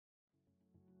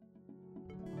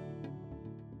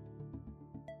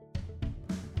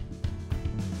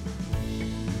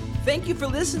Thank you for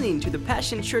listening to the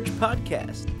Passion Church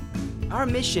podcast. Our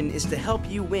mission is to help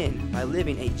you win by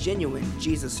living a genuine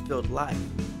Jesus-filled life.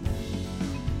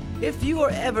 If you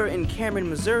are ever in Cameron,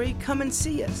 Missouri, come and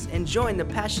see us and join the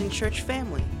Passion Church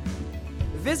family.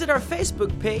 Visit our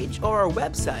Facebook page or our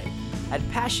website at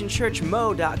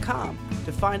passionchurchmo.com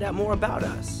to find out more about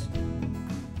us.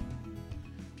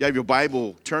 If you have your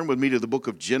Bible, turn with me to the book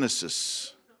of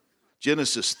Genesis.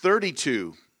 Genesis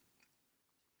 32.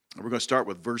 We're going to start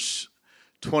with verse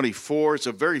 24. It's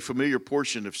a very familiar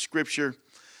portion of Scripture.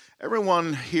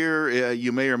 Everyone here,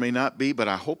 you may or may not be, but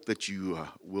I hope that you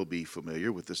will be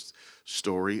familiar with this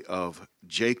story of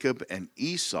Jacob and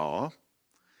Esau.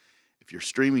 If you're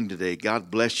streaming today,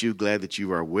 God bless you. Glad that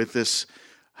you are with us.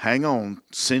 Hang on,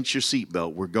 cinch your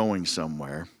seatbelt. We're going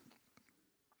somewhere.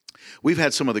 We've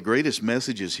had some of the greatest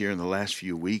messages here in the last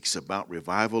few weeks about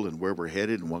revival and where we're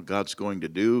headed and what God's going to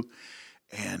do.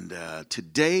 And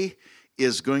today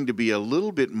is going to be a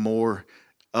little bit more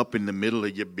up in the middle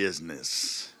of your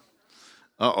business.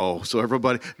 Uh-oh. So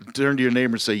everybody turn to your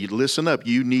neighbor and say, listen up,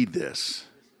 you need this.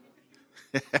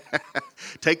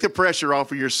 Take the pressure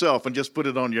off of yourself and just put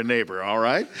it on your neighbor, all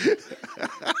right?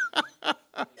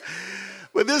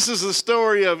 But this is the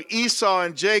story of Esau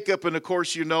and Jacob, and of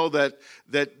course you know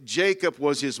that Jacob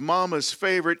was his mama's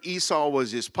favorite, Esau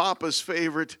was his papa's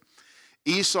favorite.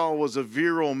 Esau was a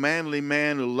virile, manly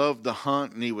man who loved to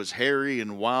hunt, and he was hairy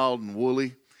and wild and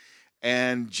woolly.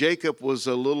 And Jacob was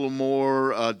a little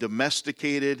more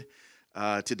domesticated.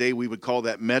 Today we would call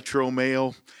that metro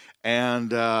male.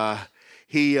 And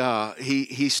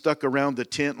he stuck around the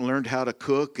tent and learned how to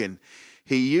cook, and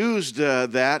he used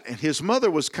that. And his mother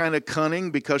was kind of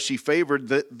cunning because she favored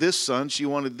this son. She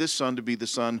wanted this son to be the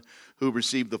son who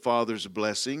received the father's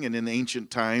blessing. And in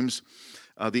ancient times,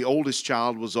 the oldest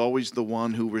child was always the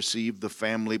one who received the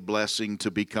family blessing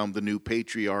to become the new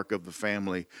patriarch of the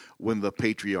family when the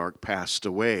patriarch passed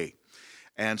away.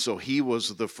 And so he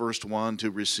was the first one to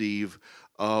receive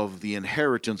of the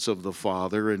inheritance of the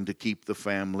father and to keep the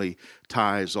family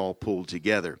ties all pulled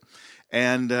together.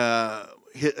 And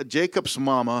Jacob's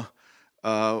mama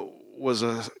was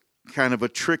a kind of a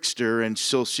trickster, and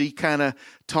so she kind of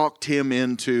talked him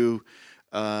into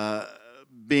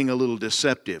being a little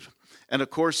deceptive. And of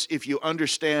course, if you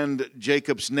understand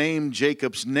Jacob's name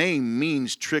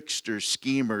means trickster,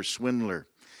 schemer, swindler,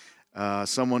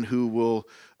 someone who will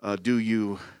do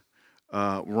you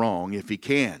wrong if he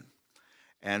can.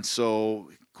 And so,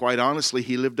 quite honestly,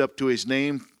 he lived up to his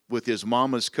name with his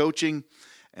mama's coaching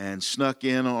and snuck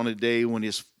in on a day when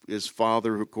his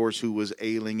father, of course, who was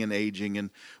ailing and aging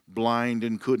and blind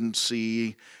and couldn't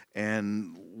see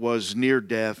and was near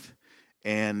death,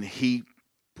 and he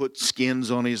put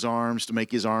skins on his arms to make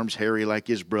his arms hairy like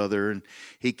his brother, and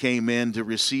he came in to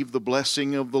receive the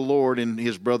blessing of the Lord in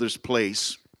his brother's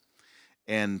place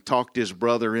and talked his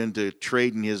brother into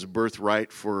trading his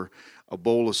birthright for a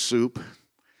bowl of soup.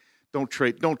 Don't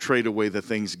trade away the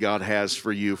things God has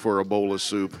for you for a bowl of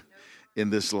soup in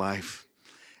this life.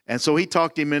 And so he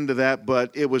talked him into that, but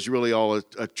it was really all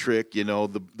a trick. You know,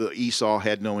 the Esau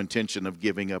had no intention of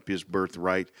giving up his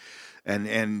birthright,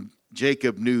 and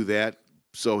Jacob knew that.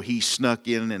 So he snuck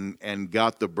in and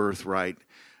got the birthright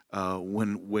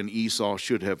when Esau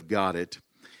should have got it.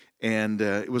 And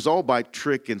it was all by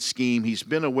trick and scheme. He's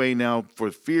been away now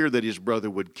for fear that his brother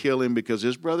would kill him because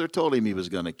his brother told him he was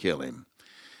going to kill him.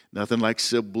 Nothing like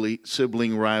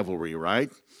sibling rivalry, right?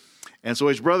 And so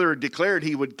his brother declared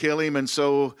he would kill him, and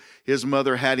so his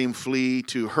mother had him flee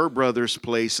to her brother's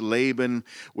place, Laban,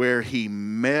 where he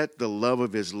met the love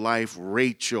of his life,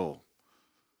 Rachel.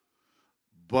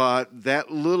 But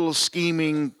that little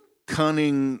scheming,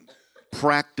 cunning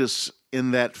practice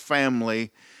in that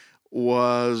family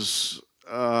was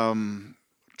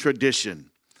tradition.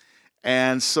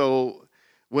 And so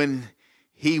when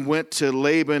he went to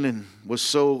Laban and was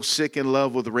so sick in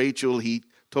love with Rachel, he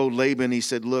told Laban, he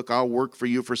said, look, I'll work for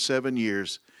you for 7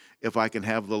 years if I can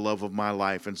have the love of my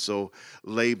life. And so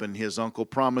Laban, his uncle,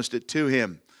 promised it to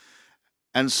him.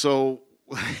 And so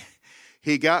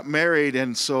he got married,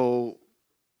 and so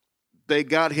they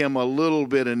got him a little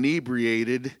bit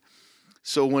inebriated.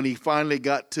 So when he finally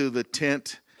got to the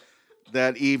tent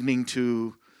that evening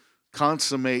to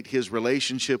consummate his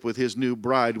relationship with his new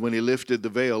bride, when he lifted the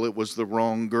veil, it was the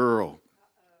wrong girl.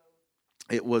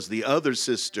 It was the other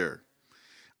sister.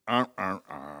 And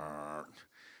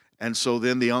so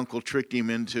then the uncle tricked him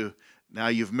into, now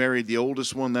you've married the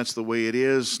oldest one, that's the way it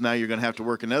is. Now you're going to have to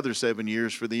work another 7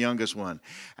 years for the youngest one.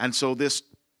 And so this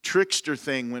trickster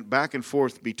thing went back and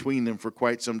forth between them for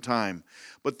quite some time.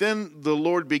 But then the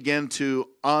Lord began to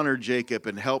honor Jacob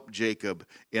and help Jacob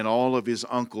in all of his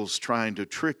uncles trying to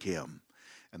trick him.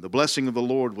 And the blessing of the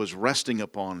Lord was resting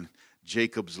upon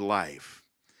Jacob's life.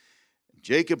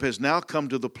 Jacob has now come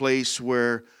to the place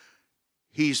where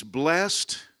he's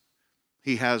blessed.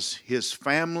 He has his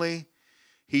family.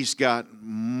 He's got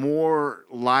more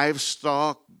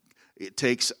livestock. It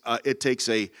takes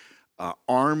a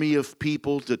army of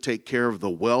people to take care of the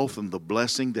wealth and the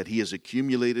blessing that he has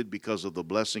accumulated because of the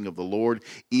blessing of the Lord,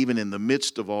 even in the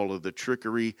midst of all of the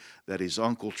trickery that his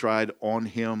uncle tried on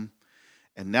him.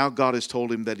 And now God has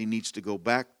told him that he needs to go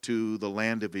back to the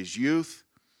land of his youth.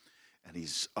 And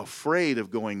he's afraid of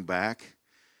going back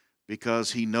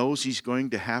because he knows he's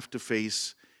going to have to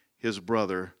face his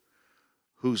brother,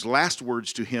 whose last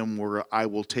words to him were, "I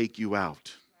will take you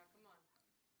out."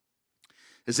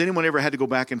 Has anyone ever had to go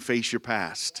back and face your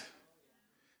past?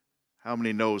 How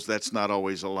many knows that's not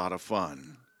always a lot of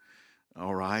fun?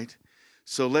 All right.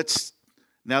 So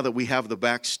now that we have the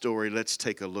backstory, let's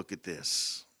take a look at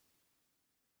this.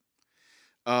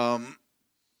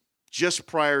 Just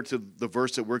prior to the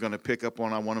verse that we're going to pick up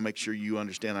on, I want to make sure you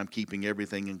understand I'm keeping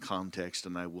everything in context,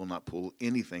 and I will not pull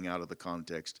anything out of the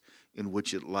context in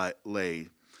which it lay.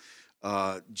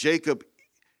 Jacob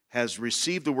has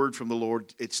received the word from the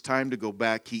Lord. It's time to go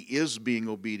back. He is being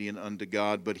obedient unto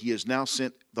God, but he has now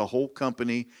sent the whole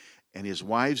company and his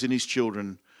wives and his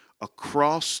children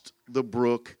across the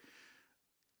brook,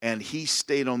 and he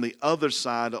stayed on the other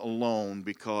side alone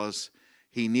because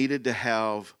he needed to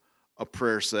have a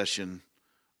prayer session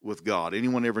with God.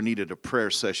 Anyone ever needed a prayer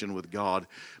session with God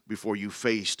before you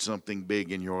faced something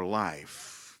big in your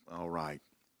life? All right.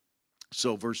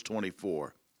 So verse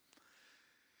 24.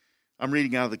 I'm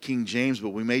reading out of the King James, but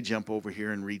we may jump over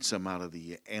here and read some out of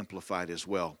the Amplified as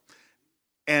well.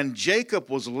 And Jacob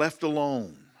was left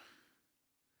alone,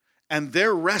 and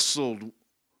there wrestled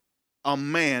a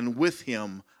man with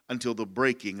him until the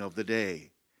breaking of the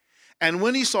day. And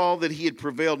when he saw that he had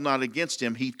prevailed not against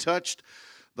him, he touched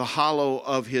the hollow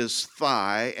of his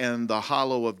thigh, and the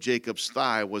hollow of Jacob's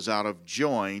thigh was out of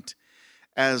joint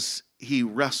as he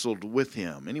wrestled with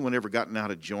him. Anyone ever gotten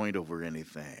out of joint over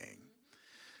anything?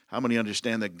 How many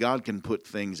understand that God can put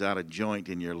things out of joint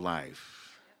in your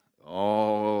life?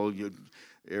 Oh,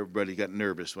 everybody got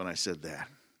nervous when I said that.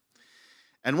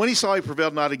 And when he saw he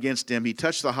prevailed not against him, he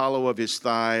touched the hollow of his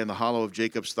thigh, and the hollow of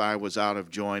Jacob's thigh was out of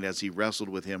joint as he wrestled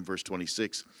with him. Verse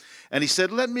 26. And he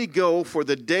said, "Let me go, for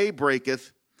the day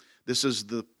breaketh." This is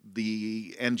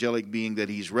the angelic being that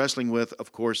he's wrestling with.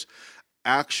 Of course,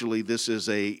 actually, this is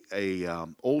a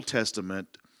Old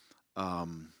Testament,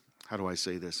 how do I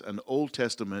say this? An Old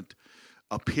Testament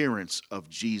appearance of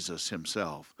Jesus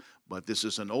himself. But this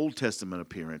is an Old Testament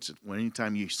appearance.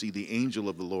 Anytime you see the angel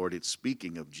of the Lord, it's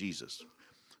speaking of Jesus.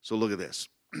 So look at this.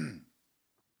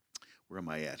 Where am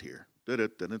I at here?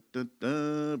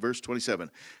 Verse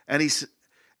 27. And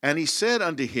he said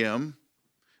unto him,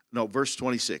 verse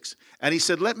 26. And he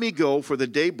said, "Let me go, for the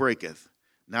day breaketh."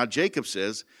 Now Jacob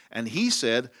says, and he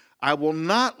said, "I will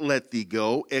not let thee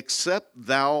go, except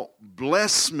thou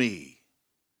bless me."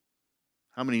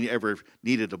 How many ever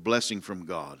needed a blessing from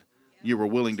God? You were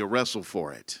willing to wrestle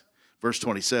for it. Verse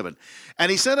 27.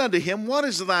 And he said unto him, "What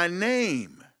is thy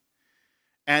name?"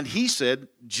 And he said,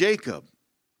 "Jacob."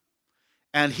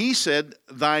 And he said,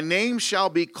 "Thy name shall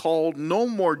be called no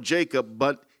more Jacob,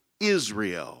 but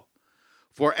Israel.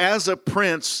 For as a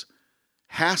prince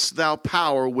hast thou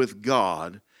power with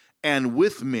God and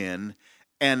with men,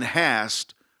 and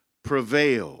hast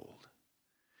prevailed."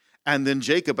 And then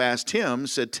Jacob asked him,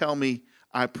 said, "Tell me,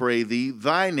 I pray thee,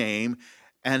 thy name."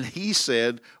 And he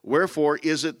said, "Wherefore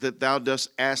is it that thou dost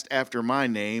ask after my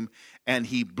name?" And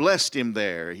he blessed him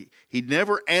there. He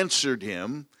never answered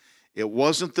him. It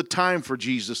wasn't the time for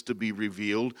Jesus to be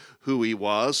revealed who he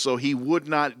was, so he would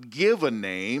not give a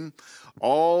name.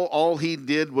 All he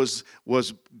did was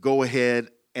go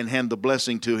ahead and hand the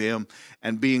blessing to him,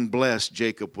 and being blessed,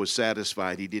 Jacob was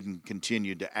satisfied. He didn't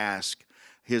continue to ask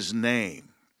his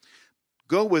name.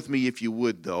 Go with me, if you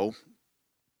would, though,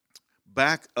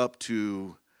 back up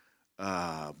to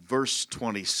verse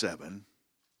 27.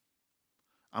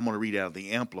 I'm going to read out of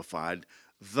the Amplified.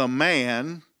 The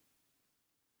man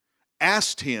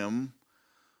asked him,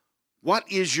 "What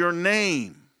is your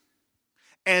name?"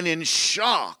 And in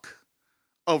shock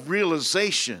of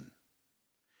realization,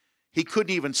 he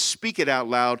couldn't even speak it out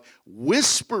loud.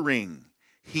 Whispering,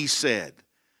 he said,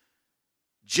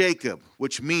 "Jacob,"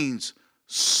 which means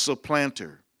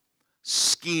supplanter,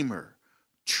 schemer,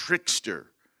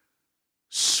 trickster,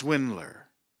 swindler.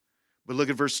 But look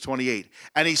at verse 28.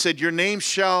 And he said, "Your name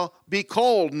shall be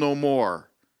called no more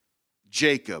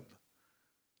Jacob,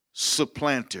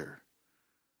 supplanter,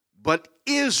 but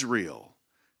Israel,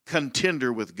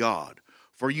 contender with God.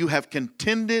 For you have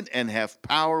contended and have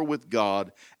power with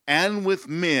God and with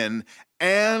men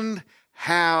and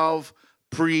have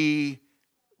prevailed.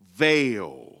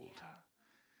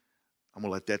 I'm going to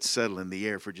let that settle in the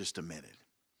air for just a minute.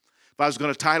 If I was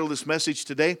going to title this message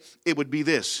today, it would be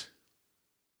this.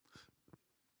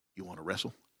 You want to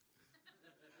wrestle?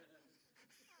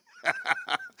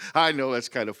 I know that's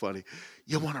kind of funny.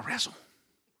 You want to wrestle?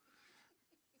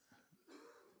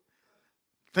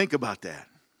 Think about that.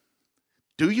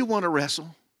 Do you want to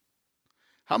wrestle?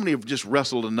 How many have just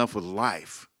wrestled enough with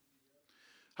life?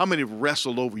 How many have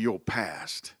wrestled over your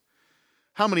past?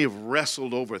 How many have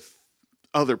wrestled over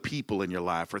other people in your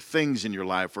life, or things in your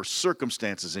life, or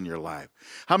circumstances in your life?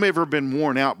 How many have ever been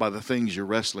worn out by the things you're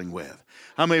wrestling with?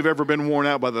 How many have ever been worn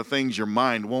out by the things your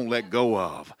mind won't let go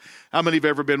of? How many have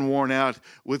ever been worn out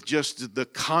with just the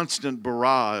constant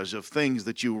barrage of things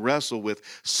that you wrestle with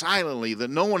silently that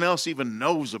no one else even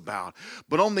knows about?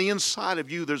 But on the inside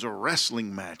of you, there's a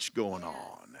wrestling match going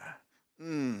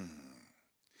on.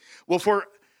 Well,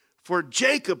 for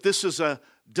Jacob, this is a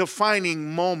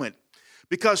defining moment.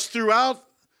 Because throughout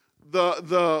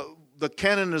the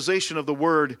canonization of the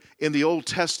word in the Old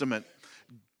Testament,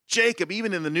 Jacob,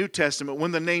 even in the New Testament,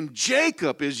 when the name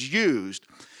Jacob is used,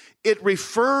 it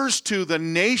refers to the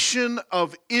nation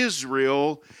of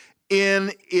Israel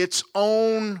in its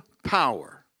own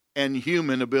power and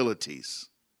human abilities.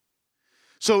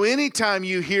 So anytime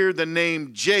you hear the name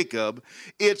Jacob,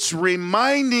 it's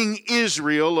reminding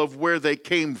Israel of where they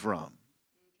came from.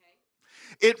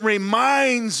 It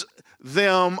reminds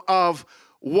them of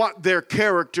what their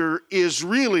character is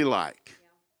really like.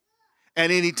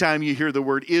 And anytime you hear the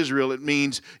word Israel, it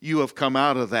means you have come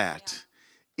out of that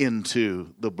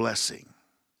into the blessing.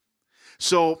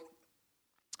 So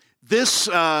this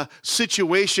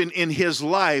situation in his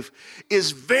life is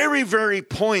very, very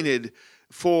pointed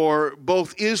for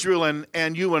both Israel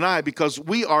and you and I, because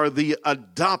we are the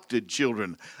adopted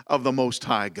children of the Most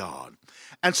High God.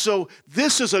 And so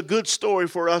this is a good story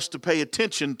for us to pay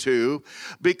attention to,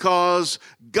 because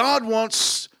God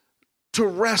wants to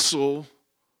wrestle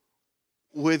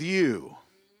with you.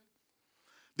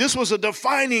 This was a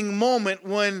defining moment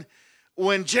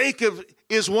when Jacob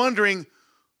is wondering,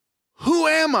 who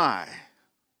am I?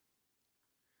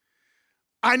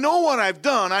 I know what I've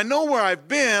done. I know where I've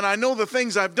been. I know the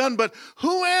things I've done, but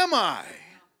who am I?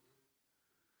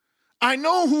 I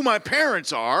know who my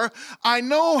parents are. I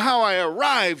know how I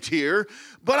arrived here,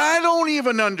 but I don't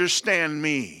even understand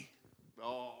me.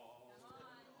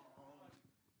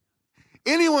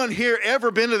 Anyone here ever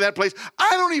been to that place?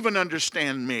 I don't even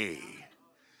understand me.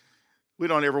 We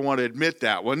don't ever want to admit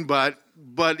that one, but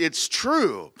it's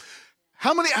true.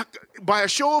 How many, by a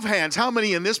show of hands, how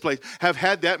many in this place have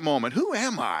had that moment? Who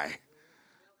am I?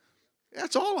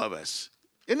 That's all of us.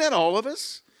 Isn't that all of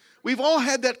us? We've all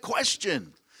had that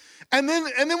question. And then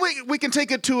we can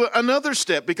take it to another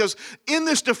step, because in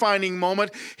this defining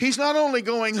moment, he's not only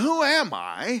going, who am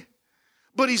I?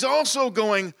 But he's also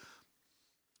going,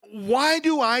 why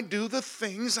do I do the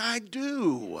things I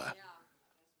do?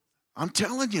 I'm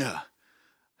telling you,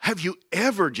 have you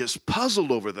ever just puzzled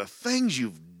over the things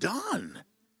you've done?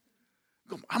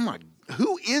 I'm like,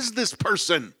 who is this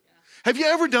person? Have you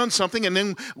ever done something and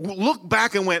then look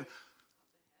back and went,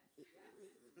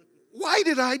 why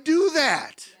did I do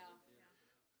that?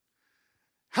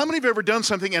 How many have ever done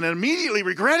something and immediately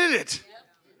regretted it?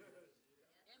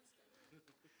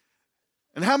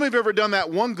 And how many have ever done that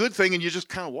one good thing and you just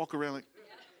kind of walk around like,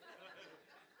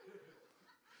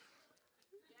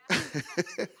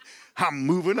 I'm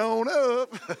moving on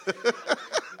up.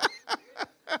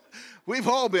 We've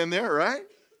all been there, right?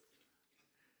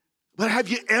 But have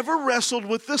you ever wrestled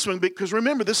with this one? Because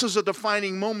remember, this is a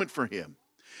defining moment for him.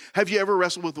 Have you ever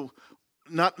wrestled with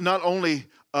not only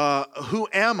who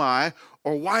am I,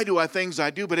 or why do I things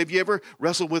I do, but have you ever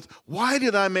wrestled with, why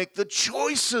did I make the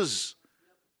choices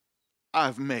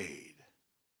I've made?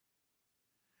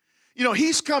 You know,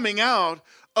 he's coming out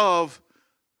of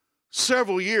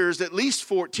several years, at least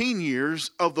 14 years,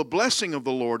 of the blessing of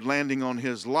the Lord landing on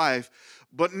his life,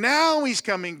 but now he's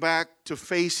coming back to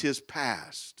face his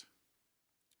past.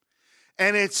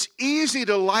 And it's easy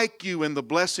to like you in the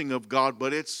blessing of God,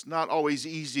 but it's not always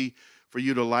easy for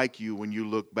you to like you when you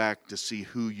look back to see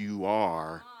who you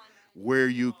are, where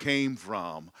you came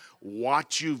from,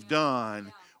 what you've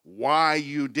done, why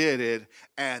you did it,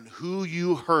 and who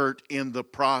you hurt in the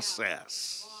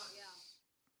process.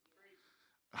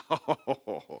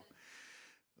 Oh,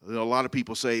 a lot of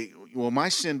people say, well, my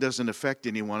sin doesn't affect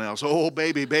anyone else. Oh,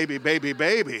 baby, baby, baby,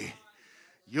 baby.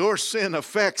 Your sin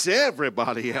affects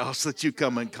everybody else that you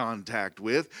come in contact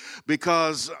with,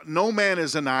 because no man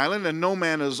is an island and no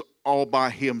man is all by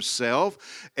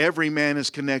himself. Every man is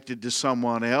connected to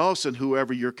someone else, and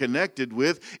whoever you're connected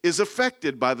with is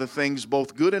affected by the things,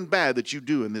 both good and bad, that you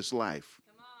do in this life.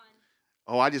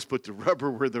 Oh, I just put the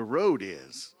rubber where the road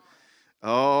is.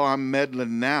 Oh, I'm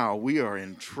meddling now. We are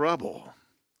in trouble.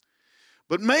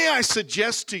 But may I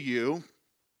suggest to you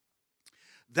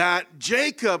that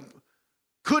Jacob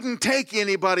couldn't take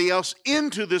anybody else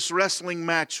into this wrestling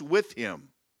match with him.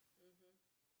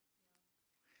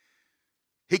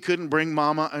 He couldn't bring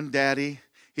mama and daddy.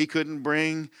 He couldn't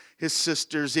bring his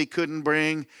sisters. He couldn't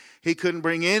bring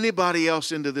anybody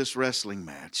else into this wrestling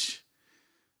match.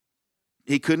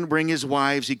 He couldn't bring his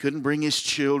wives. He couldn't bring his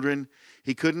children.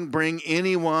 He couldn't bring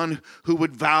anyone who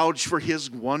would vouch for his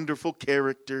wonderful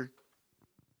character.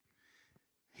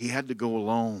 He had to go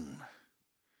alone.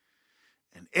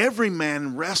 And every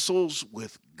man wrestles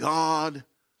with God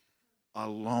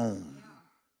alone.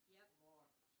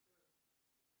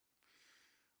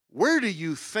 Where do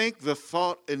you think the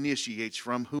thought initiates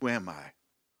from? Who am I?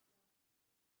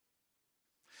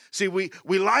 See, we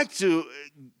like to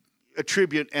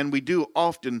attribute, and we do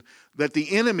often, that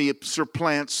the enemy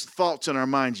supplants thoughts in our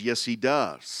minds. Yes, he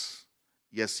does.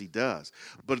 Yes, he does.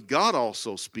 But God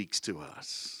also speaks to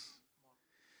us.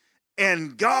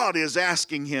 And God is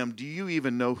asking him, do you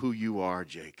even know who you are,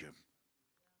 Jacob?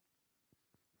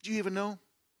 Do you even know?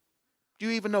 Do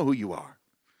you even know who you are?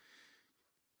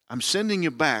 I'm sending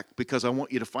you back because I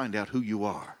want you to find out who you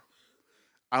are.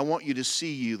 I want you to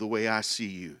see you the way I see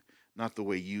you, not the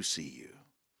way you see you.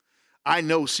 I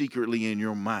know secretly in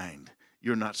your mind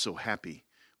you're not so happy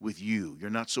with you.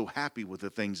 You're not so happy with the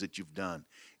things that you've done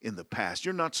in the past.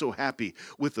 You're not so happy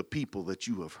with the people that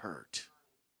you have hurt.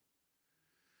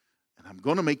 And I'm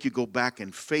going to make you go back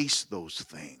and face those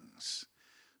things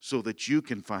so that you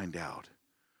can find out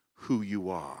who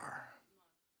you are.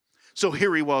 So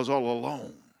here he was all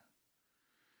alone.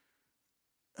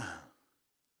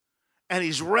 And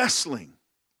he's wrestling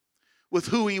with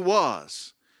who he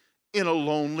was in a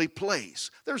lonely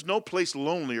place. There's no place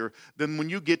lonelier than when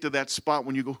you get to that spot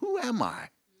when you go, who am I?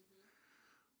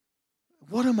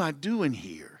 What am I doing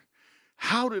here?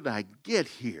 How did I get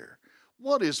here?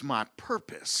 What is my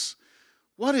purpose?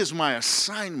 What is my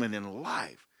assignment in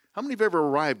life? How many have ever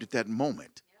arrived at that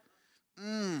moment?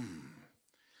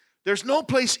 There's no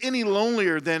place any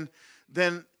lonelier than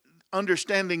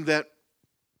understanding that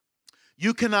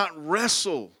you cannot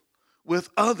wrestle with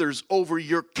others over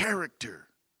your character.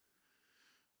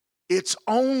 It's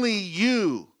only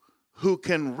you who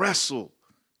can wrestle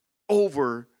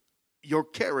over your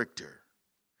character.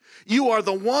 You are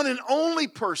the one and only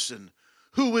person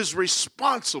who is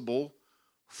responsible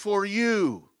for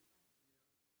you.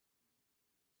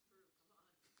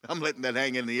 I'm letting that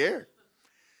hang in the air.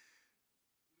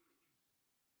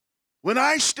 When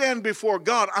I stand before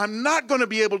God, I'm not going to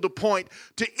be able to point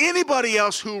to anybody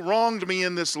else who wronged me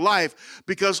in this life,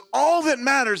 because all that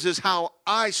matters is how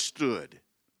I stood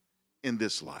in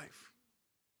this life.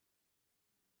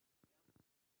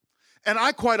 And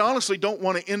I quite honestly don't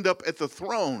want to end up at the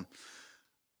throne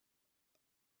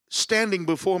standing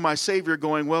before my Savior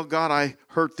going, well, God, I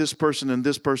hurt this person and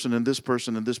this person and this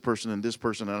person and this person and this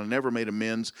person, and I never made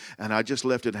amends, and I just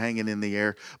left it hanging in the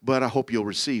air, but I hope you'll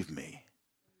receive me.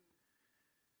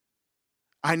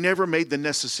 I never made the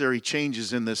necessary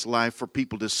changes in this life for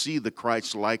people to see the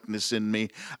Christ likeness in me.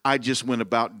 I just went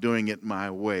about doing it my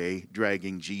way,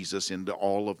 dragging Jesus into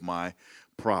all of my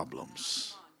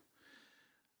problems.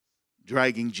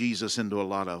 Dragging Jesus into a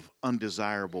lot of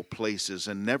undesirable places,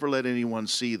 and never let anyone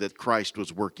see that Christ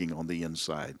was working on the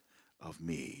inside of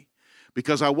me.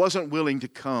 Because I wasn't willing to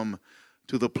come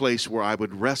to the place where I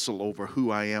would wrestle over who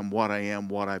I am, what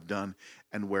I've done,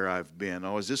 and where I've been.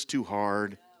 Oh, is this too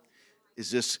hard? Is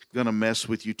this going to mess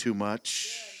with you too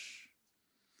much?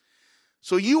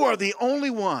 So you are the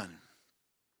only one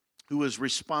who is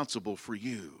responsible for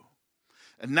you.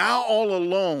 And now all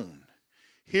alone,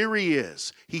 here he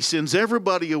is. He sends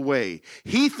everybody away.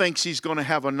 He thinks he's going to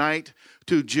have a night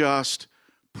to just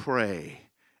pray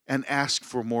and ask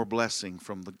for more blessing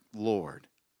from the Lord.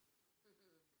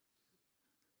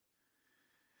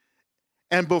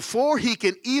 And before he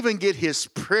can even get his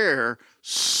prayer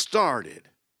started,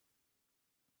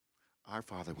 our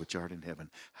Father which art in heaven,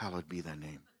 hallowed be thy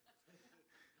name.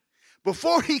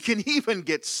 Before he can even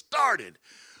get started,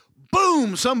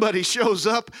 boom, somebody shows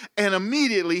up, and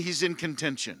immediately he's in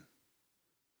contention.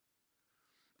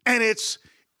 And it's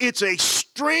a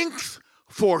strength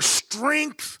for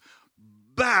strength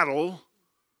battle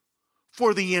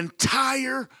for the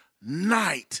entire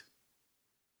night.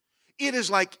 it is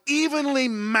like evenly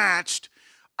matched.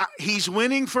 He's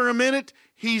winning for a minute,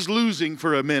 he's losing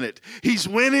for a minute. He's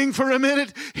winning for a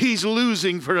minute, he's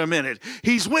losing for a minute.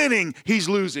 He's winning, he's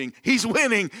losing. He's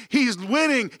winning, he's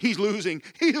winning, he's losing.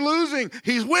 He's losing,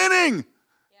 he's winning.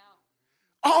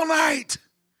 All night.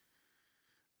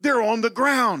 They're on the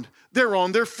ground. They're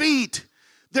on their feet.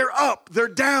 They're up, they're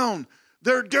down,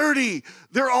 they're dirty,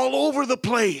 they're all over the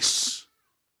place.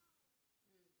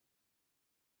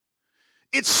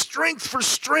 It's strength for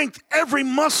strength, every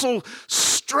muscle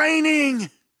straining.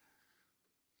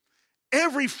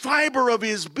 Every fiber of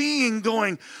his being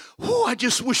going, oh, I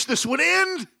just wish this would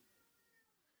end.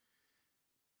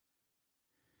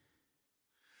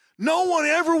 No one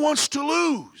ever wants to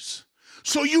lose,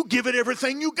 so you give it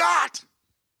everything you got.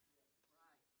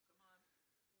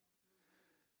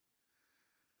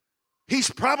 He's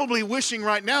probably wishing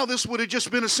right now this would have just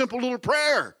been a simple little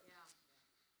prayer.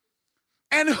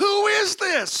 And who is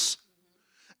this?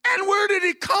 And where did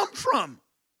he come from?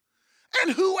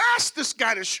 And who asked this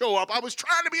guy to show up? I was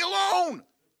trying to be alone.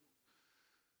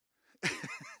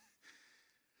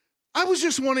 I was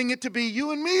just wanting it to be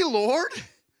you and me, Lord.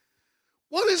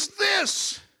 What is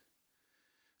this?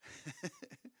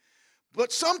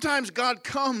 But sometimes God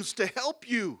comes to help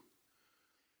you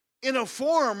in a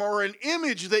form or an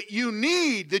image that you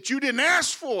need, that you didn't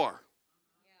ask for.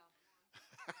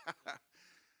 Yeah.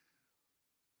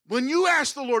 When you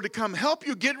ask the Lord to come help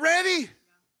you, get ready.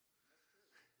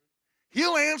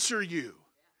 He'll answer you.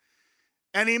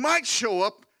 And he might show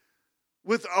up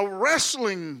with a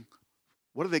wrestling,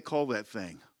 what do they call that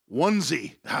thing?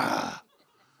 Onesie.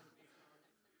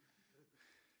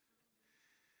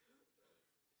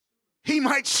 He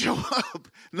might show up.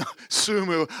 No,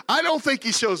 sumo. I don't think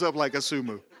he shows up like a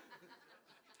sumo.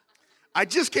 I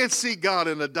just can't see God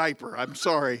in a diaper. I'm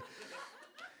sorry.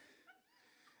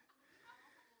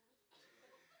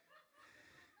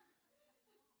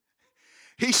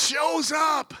 He shows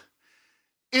up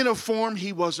in a form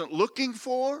he wasn't looking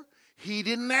for. He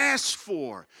didn't ask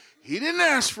for. He didn't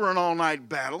ask for an all-night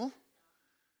battle.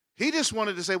 He just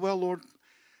wanted to say, well, Lord,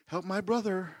 help my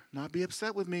brother not be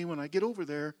upset with me when I get over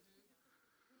there.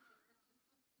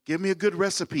 Give me a good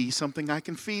recipe, something I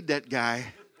can feed that guy.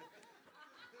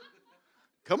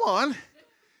 Come on.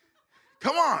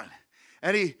 Come on.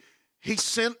 And he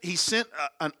sent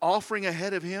an offering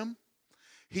ahead of him.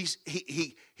 He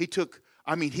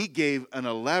gave an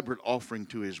elaborate offering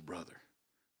to his brother.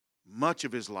 Much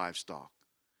of his livestock.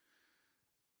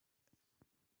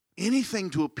 Anything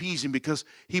to appease him because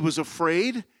he was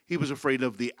afraid. He was afraid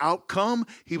of the outcome.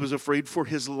 He was afraid for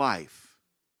his life.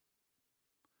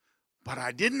 But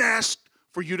I didn't ask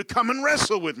for you to come and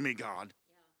wrestle with me, God.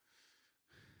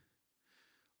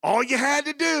 All you had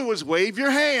to do was wave your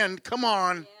hand. Come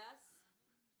on. Yes.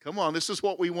 Come on, this is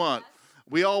what we want. Yes.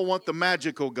 We all want the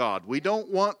magical God. We don't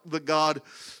want the God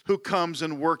who comes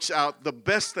and works out the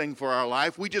best thing for our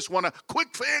life. We just want a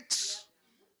quick fix.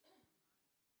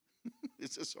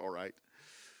 Is this all right?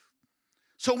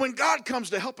 So when God comes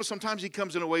to help us, sometimes he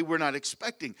comes in a way we're not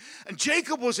expecting. And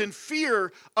Jacob was in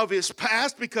fear of his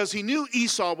past because he knew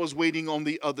Esau was waiting on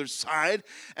the other side.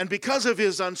 And because of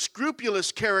his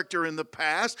unscrupulous character in the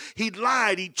past, he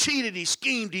lied, he cheated, he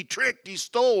schemed, he tricked, he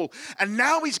stole. And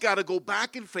now he's got to go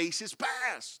back and face his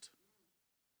past.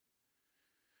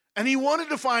 And he wanted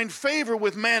to find favor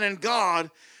with man and God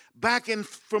back in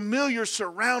familiar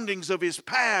surroundings of his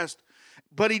past.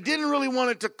 But he didn't really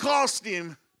want it to cost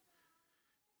him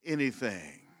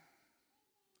anything.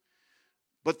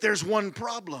 But there's one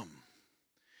problem.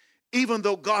 Even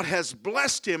though God has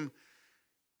blessed him,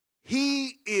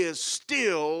 he is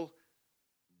still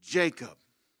Jacob.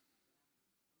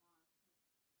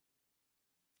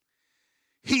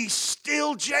 He's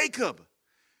still Jacob.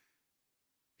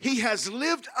 He has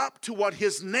lived up to what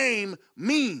his name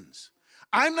means.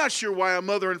 I'm not sure why a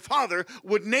mother and father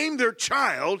would name their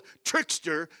child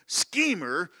trickster,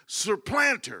 schemer,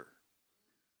 supplanter.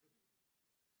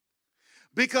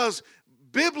 Because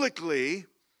biblically,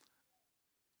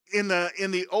 in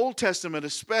the Old Testament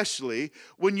especially,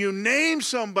 when you name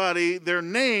somebody their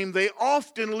name, they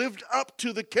often lived up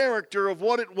to the character of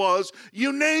what it was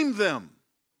you named them.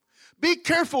 Be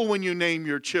careful when you name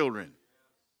your children.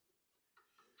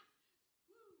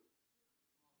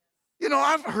 You know,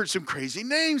 I've heard some crazy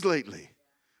names lately.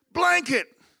 Blanket.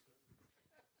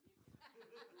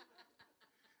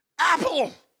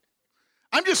 Apple.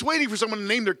 I'm just waiting for someone to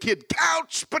name their kid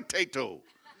Couch Potato.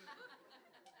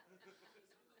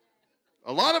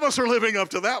 A lot of us are living up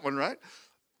to that one, right?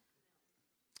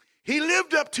 He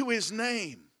lived up to his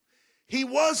name. He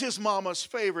was his mama's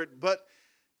favorite, but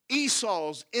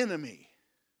Esau's enemy.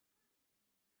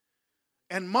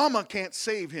 And mama can't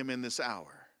save him in this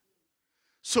hour.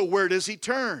 So where does he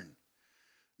turn?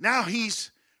 Now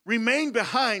he's remained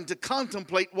behind to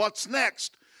contemplate what's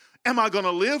next. Am I going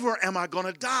to live or am I going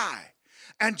to die?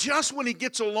 And just when he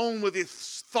gets alone with his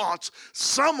thoughts,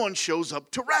 someone shows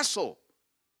up to wrestle.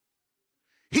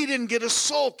 He didn't get a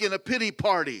sulk in a pity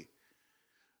party.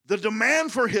 The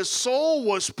demand for his soul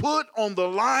was put on the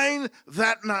line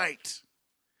that night.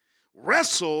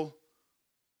 Wrestle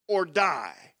or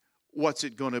die. What's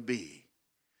it going to be?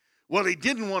 Well, he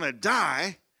didn't want to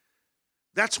die.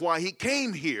 That's why he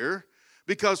came here,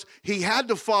 because he had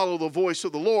to follow the voice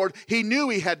of the Lord. He knew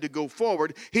he had to go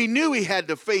forward. He knew he had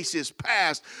to face his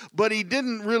past, but he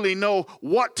didn't really know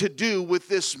what to do with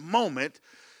this moment.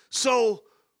 So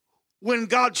when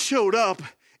God showed up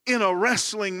in a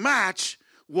wrestling match,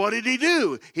 what did he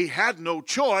do? He had no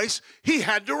choice. He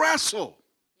had to wrestle.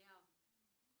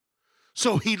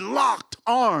 So he locked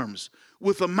arms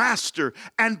with the master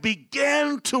and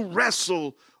began to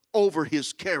wrestle over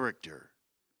his character.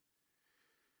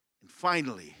 And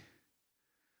finally,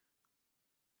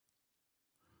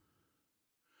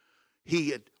 he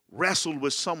had wrestled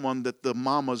with someone that the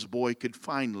mama's boy could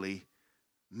finally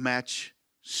match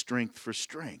strength for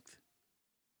strength.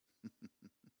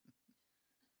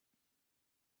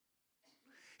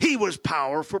 He was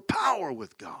power for power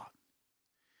with God.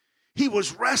 He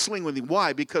was wrestling with him.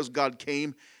 Why? Because God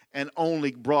came and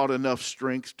only brought enough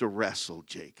strength to wrestle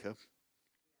Jacob.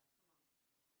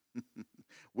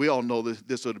 We all know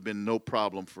this would have been no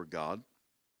problem for God.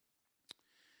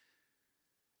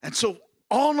 And so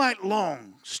all night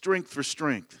long, strength for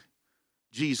strength,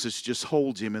 Jesus just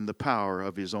holds him in the power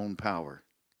of his own power.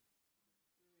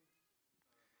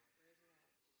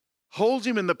 Holds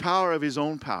him in the power of his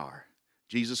own power.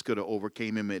 Jesus could have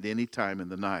overcame him at any time in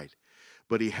the night,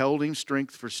 but he held him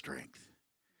strength for strength.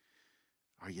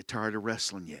 Are you tired of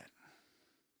wrestling yet?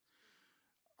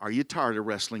 Are you tired of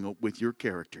wrestling with your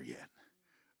character yet?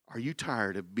 Are you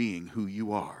tired of being who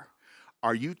you are?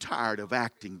 Are you tired of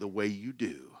acting the way you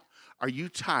do? Are you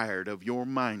tired of your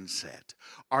mindset?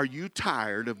 Are you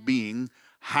tired of being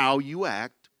how you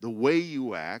act, the way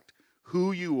you act,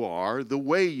 who you are, the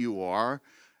way you are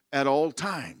at all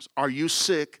times? Are you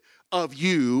sick of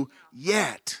you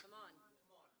yet?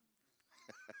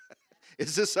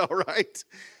 Is this all right?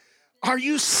 Are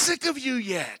you sick of you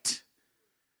yet?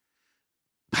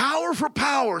 Power for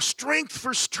power, strength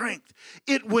for strength.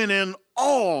 It went in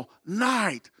all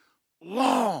night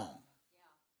long.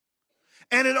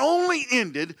 And it only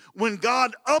ended when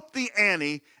God upped the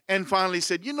ante and finally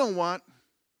said, you know what?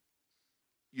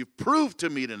 You've proved to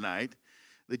me tonight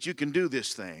that you can do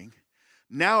this thing.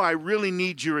 Now I really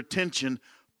need your attention.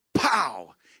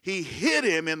 Pow! He hit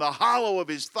him in the hollow of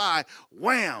his thigh.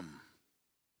 Wham!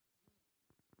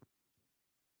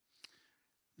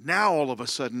 Now all of a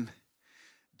sudden,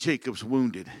 Jacob's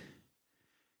wounded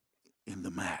in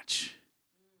the match.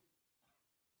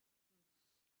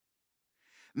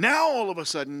 Now all of a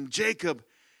sudden, Jacob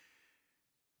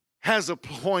has a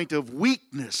point of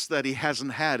weakness that he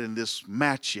hasn't had in this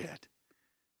match yet.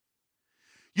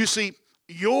 You see,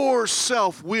 your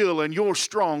self-will and your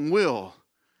strong will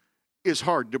is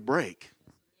hard to break.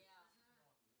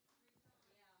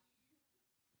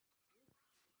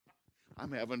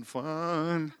 I'm having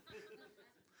fun.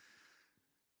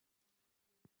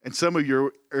 And some of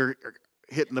you are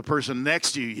hitting the person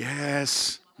next to you.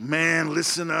 Yes, man,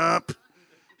 listen up.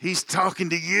 He's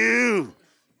talking to you.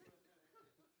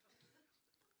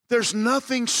 There's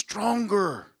nothing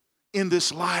stronger in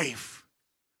this life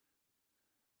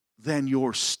than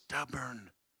your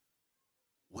stubborn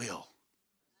will.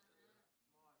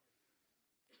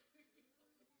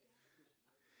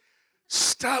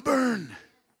 Stubborn.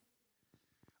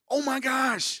 Oh my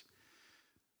gosh.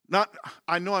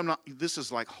 I know I'm not, this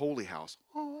is like Holy House.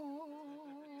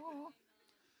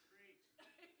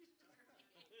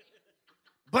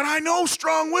 But I know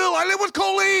strong will. I live with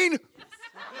Colleen.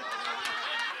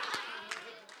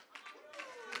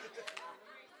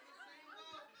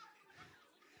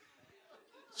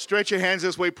 Stretch your hands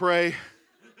this way, pray.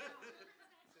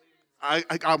 I'm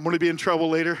going to be in trouble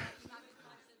later.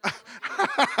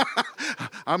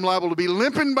 I'm liable to be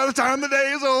limping by the time the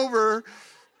day is over.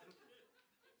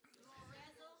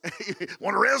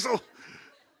 Want to wrestle?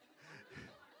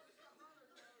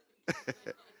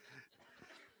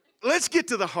 Let's get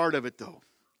to the heart of it, though.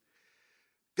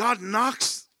 God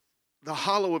knocks the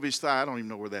hollow of his thigh. I don't even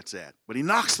know where that's at, but he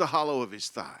knocks the hollow of his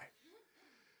thigh.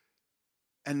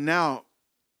 And now,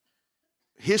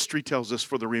 history tells us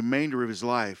for the remainder of his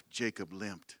life, Jacob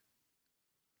limped.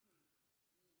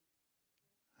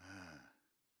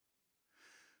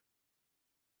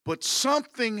 But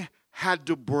something had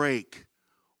to break,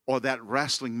 or that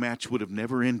wrestling match would have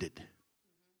never ended.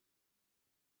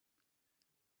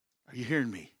 Are you hearing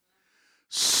me?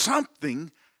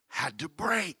 Something had to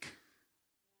break.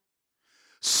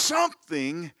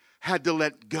 Something had to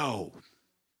let go,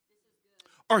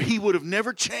 or he would have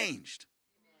never changed.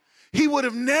 He would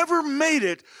have never made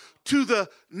it to the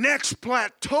next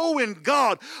plateau in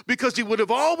God, because he would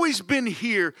have always been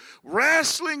here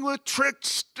wrestling with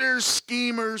trickster,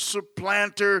 schemer,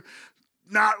 supplanter,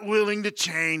 not willing to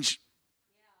change.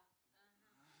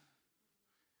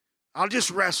 I'll just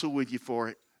wrestle with you for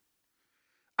it.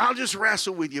 I'll just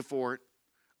wrestle with you for it.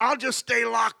 I'll just stay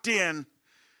locked in,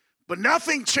 but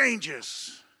nothing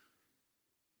changes.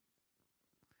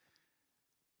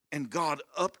 And God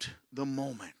upped the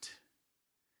moment.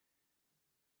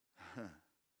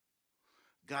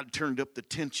 God turned up the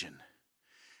tension.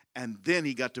 And then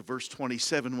he got to verse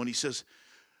 27 when he says,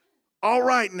 all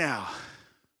right now.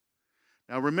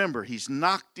 Now remember, he's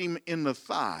knocked him in the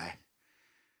thigh.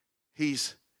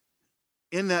 He's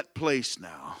in that place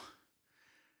now.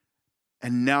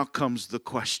 And now comes the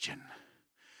question.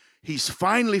 He's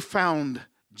finally found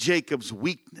Jacob's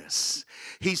weakness.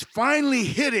 He's finally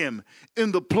hit him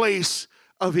in the place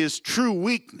of his true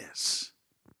weakness.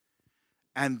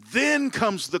 And then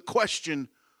comes the question,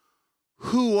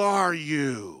 who are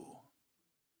you?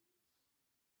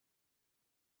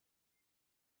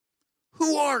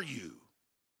 Who are you?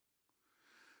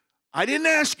 I didn't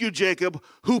ask you, Jacob,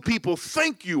 who people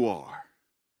think you are.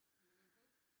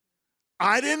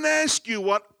 I didn't ask you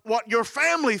what your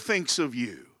family thinks of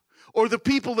you, or the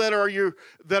people that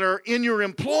are in your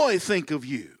employ think of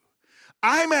you.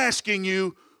 I'm asking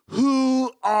you,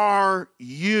 who are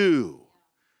you?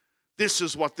 This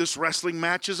is what this wrestling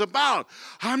match is about.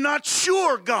 I'm not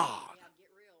sure, God.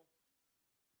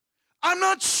 I'm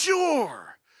not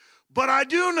sure. But I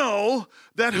do know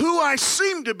that who I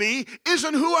seem to be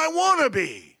isn't who I want to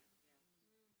be.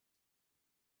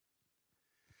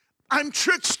 I'm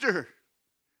trickster.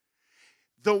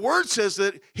 The word says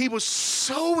that he was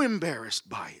so embarrassed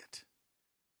by it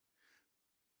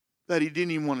that he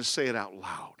didn't even want to say it out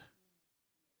loud.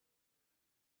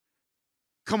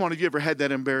 Come on, have you ever had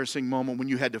that embarrassing moment when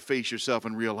you had to face yourself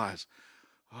and realize,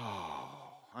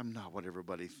 oh, I'm not what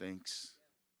everybody thinks?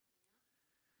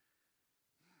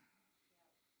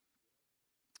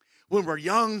 When we're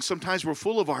young, sometimes we're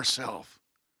full of ourselves.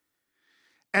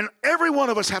 And every one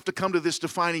of us have to come to this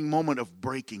defining moment of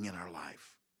breaking in our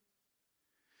life.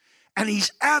 And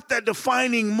he's at that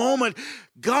defining moment.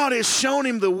 God has shown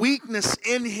him the weakness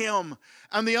in him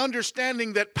and the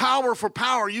understanding that power for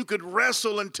power, you could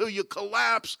wrestle until you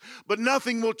collapse, but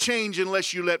nothing will change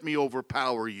unless you let me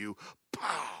overpower you.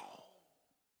 Pow!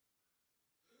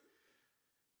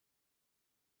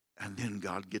 And then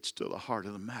God gets to the heart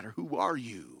of the matter. Who are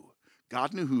you?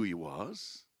 God knew who he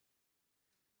was.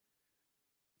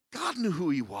 God knew who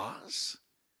he was.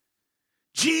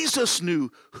 Jesus knew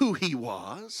who he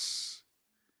was.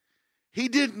 He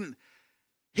didn't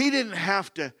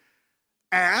have to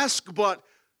ask, but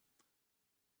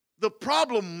the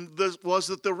problem was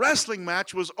that the wrestling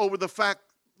match was over the fact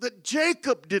that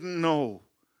Jacob didn't know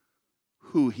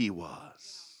who he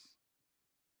was.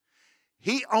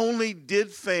 He only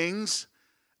did things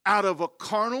out of a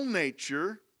carnal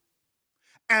nature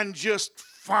and just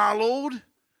followed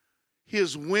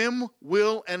his whim,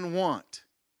 will, and want.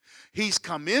 He's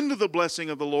come into the blessing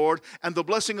of the Lord, and the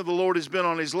blessing of the Lord has been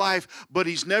on his life, but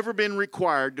he's never been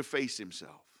required to face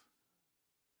himself.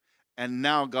 And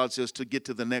now God says to get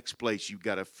to the next place, you've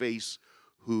got to face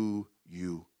who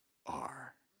you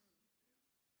are.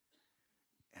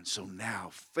 And so now,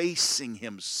 facing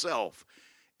himself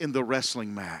in the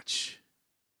wrestling match,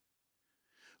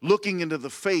 looking into the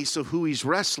face of who he's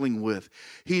wrestling with,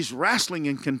 he's wrestling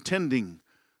and contending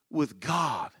with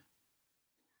God.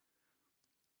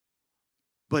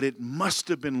 But it must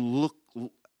have been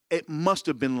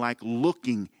like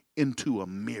looking into a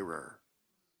mirror.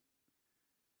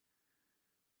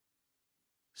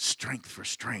 Strength for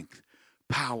strength,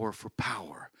 power for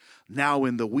power. Now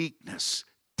in the weakness,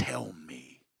 tell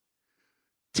me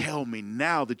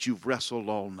now that you've wrestled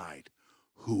all night,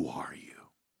 who are you?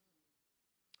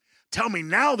 Tell me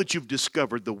now that you've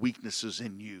discovered the weaknesses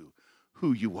in you,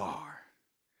 who you are.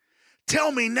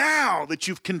 Tell me now that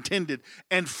you've contended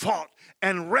and fought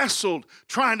and wrestled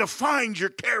trying to find your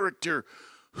character,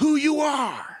 who you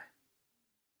are.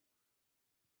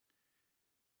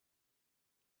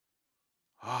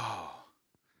 Oh.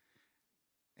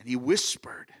 And he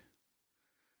whispered,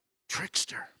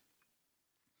 trickster,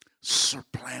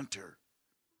 supplanter,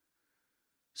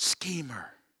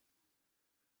 schemer,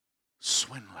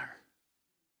 swindler.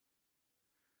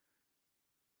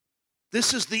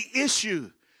 This is the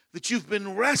issue that you've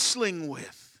been wrestling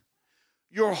with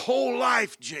your whole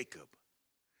life, Jacob,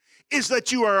 is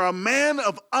that you are a man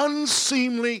of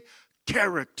unseemly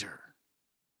character.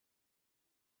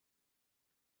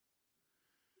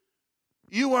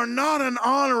 You are not an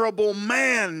honorable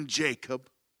man, Jacob.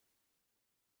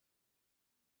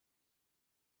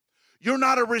 You're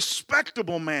not a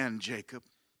respectable man, Jacob.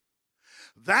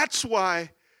 That's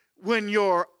why when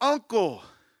your uncle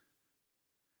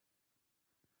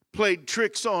played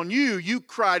tricks on you, you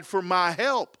cried for my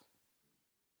help.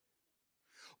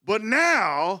 But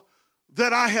now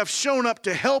that I have shown up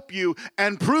to help you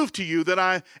and prove to you that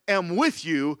I am with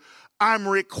you, I'm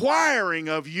requiring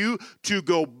of you to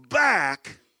go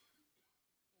back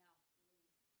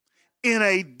in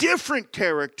a different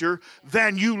character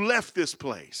than you left this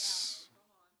place.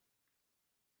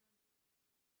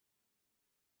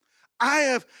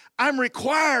 I'm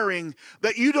requiring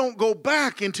that you don't go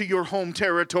back into your home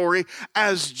territory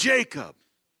as Jacob.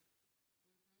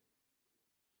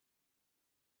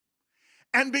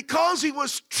 And because he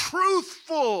was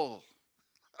truthful,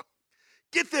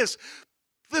 get this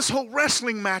whole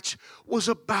wrestling match was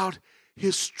about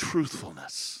his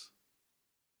truthfulness.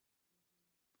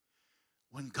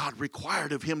 When God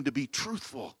required of him to be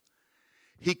truthful,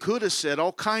 he could have said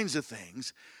all kinds of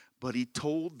things, but he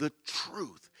told the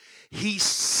truth. He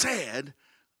said,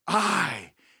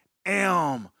 I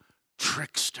am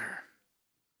trickster.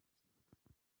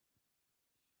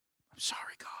 I'm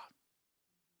sorry, God.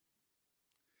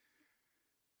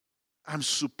 I'm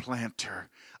supplanter.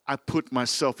 I put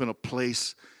myself in a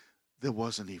place that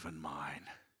wasn't even mine.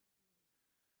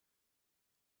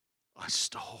 I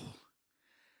stole.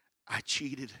 I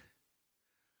cheated.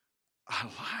 I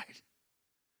lied.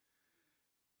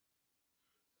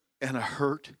 And I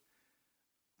hurt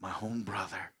my own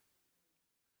brother.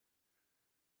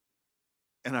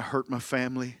 And I hurt my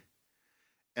family.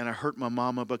 And I hurt my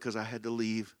mama because I had to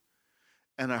leave.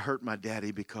 And I hurt my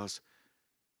daddy because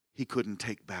he couldn't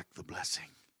take back the blessing.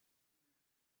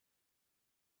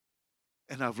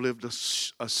 And I've lived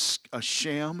a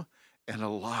sham and a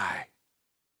lie.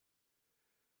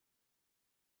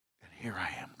 And here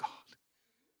I am, God.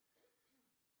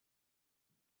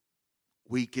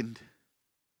 Weakened.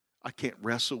 I can't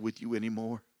wrestle with you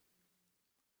anymore.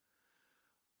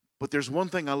 But there's one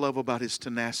thing I love about his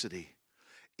tenacity.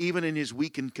 Even in his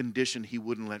weakened condition, he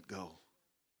wouldn't let go.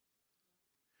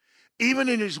 Even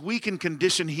in his weakened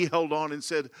condition, he held on and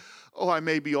said, oh, I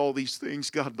may be all these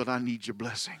things, God, but I need your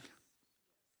blessing.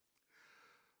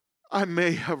 I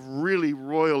may have really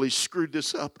royally screwed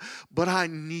this up, but I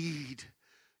need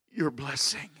your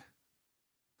blessing.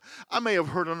 I may have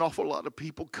hurt an awful lot of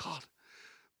people, God,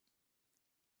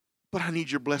 but I need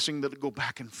your blessing to go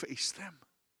back and face them.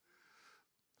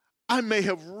 I may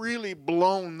have really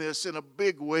blown this in a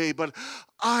big way, but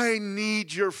I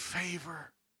need your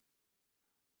favor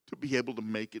to be able to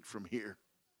make it from here.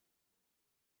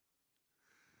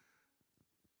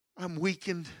 I'm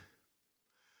weakened.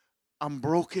 I'm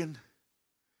broken.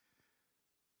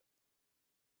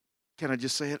 Can I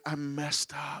just say it? I'm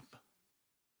messed up.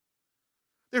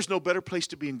 There's no better place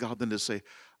to be in God than to say,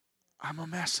 I'm a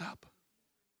mess up.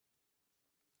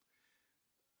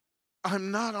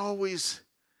 I'm not always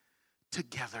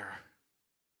together.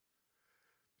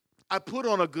 I put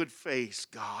on a good face,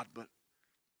 God, but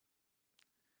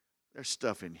there's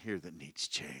stuff in here that needs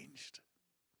changed.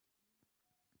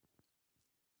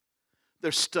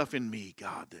 There's stuff in me,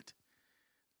 God, that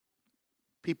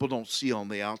people don't see on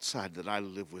the outside that I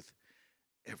live with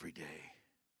every day.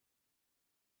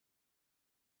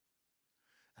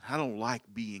 And I don't like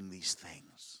being these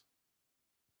things.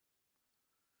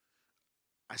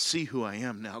 I see who I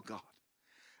am now, God,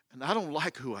 and I don't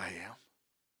like who I am.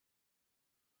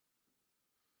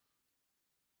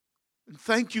 And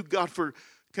thank you, God, for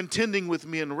contending with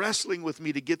me and wrestling with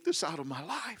me to get this out of my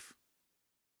life.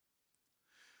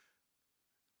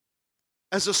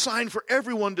 As a sign for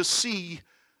everyone to see,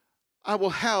 I will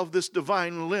have this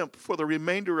divine limp for the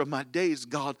remainder of my days,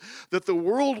 God, that the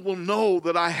world will know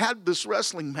that I had this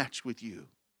wrestling match with you.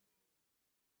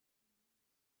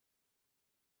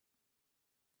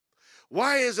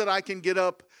 Why is it I can get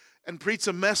up and preach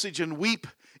a message and weep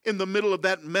in the middle of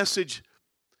that message?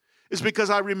 It's because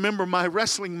I remember my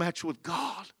wrestling match with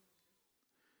God.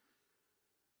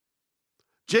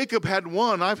 Jacob had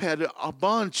one, I've had a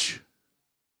bunch.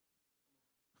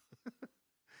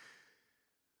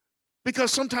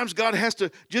 Because sometimes God has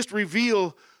to just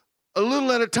reveal a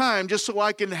little at a time just so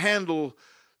I can handle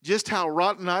just how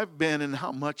rotten I've been and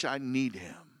how much I need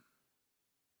him.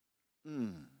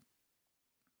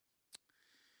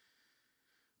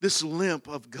 This limp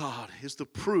of God is the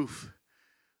proof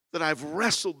that I've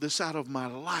wrestled this out of my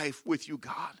life with you,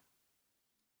 God.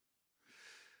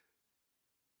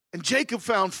 And Jacob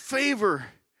found favor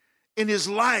in his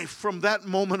life from that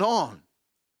moment on.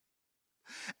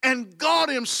 And God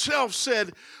himself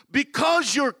said,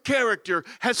 because your character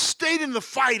has stayed in the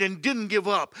fight and didn't give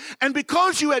up, and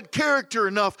because you had character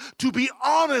enough to be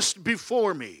honest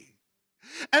before me,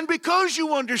 and because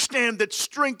you understand that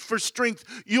strength for strength,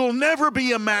 you'll never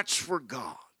be a match for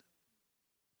God,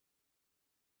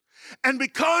 and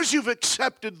because you've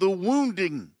accepted the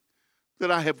wounding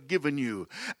that I have given you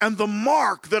and the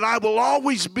mark that I will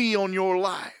always be on your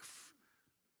life,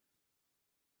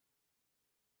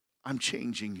 I'm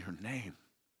changing your name.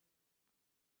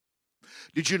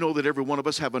 Did you know that every one of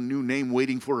us have a new name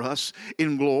waiting for us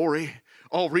in glory?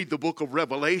 Oh, read the book of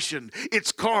Revelation.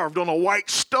 It's carved on a white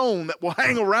stone that will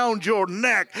hang around your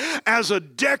neck as a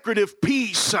decorative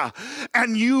piece.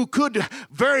 And you could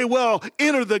very well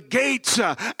enter the gates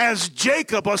as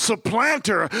Jacob, a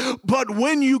supplanter. But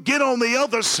when you get on the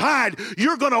other side,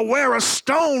 you're going to wear a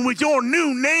stone with your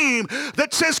new name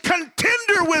that says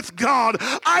contender with God.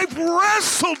 I've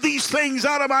wrestled these things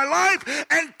out of my life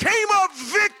and came up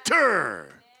victor.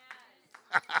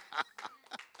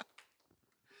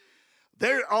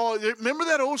 Remember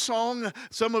that old song?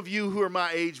 Some of you who are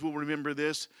my age will remember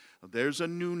this. There's a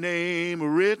new name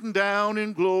written down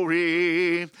in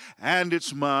glory, and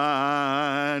it's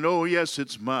mine. Oh, yes,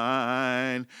 it's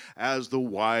mine. As the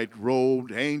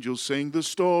white-robed angels sing the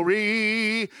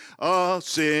story, a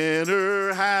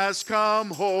sinner has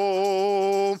come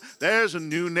home. There's a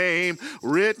new name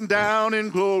written down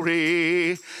in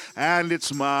glory, and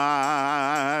it's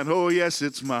mine. Oh, yes,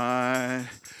 it's mine.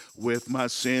 With my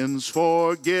sins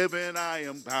forgiven, I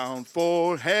am bound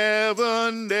for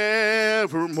heaven,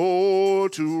 nevermore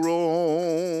to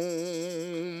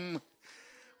roam.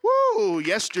 Woo,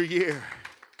 yesteryear.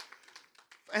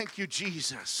 Thank you,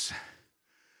 Jesus.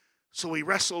 So he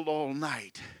wrestled all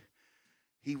night.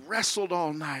 He wrestled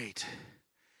all night,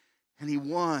 and he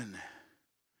won.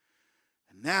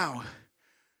 And now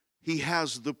he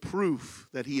has the proof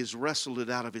that he has wrestled it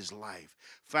out of his life,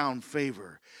 found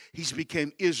favor. He's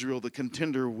became Israel, the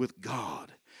contender with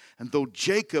God. And though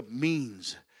Jacob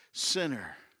means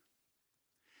sinner,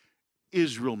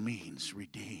 Israel means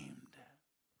redeemed.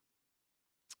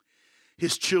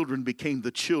 His children became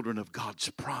the children of God's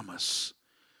promise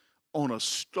on a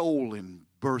stolen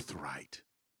birthright.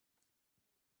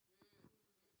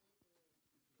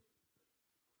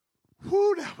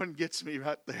 Whoo, that one gets me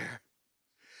right there.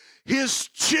 His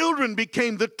children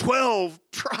became the 12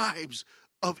 tribes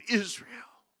of Israel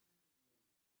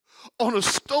on a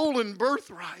stolen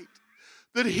birthright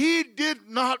that he did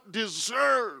not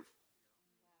deserve.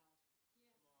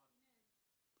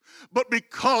 But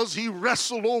because he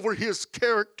wrestled over his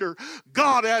character,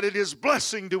 God added his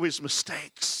blessing to his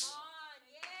mistakes.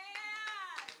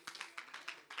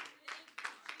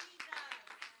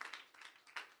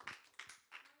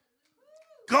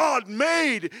 God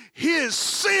made his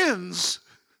sins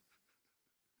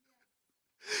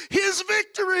his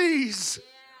victories.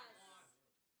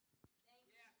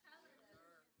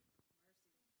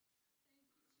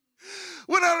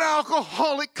 When an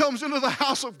alcoholic comes into the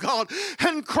house of God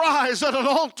and cries at an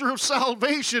altar of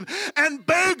salvation and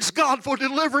begs God for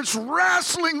deliverance,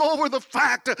 wrestling over the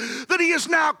fact that he is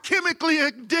now chemically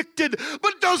addicted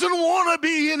but doesn't want to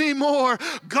be anymore,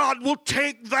 God will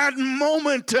take that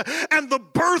moment and the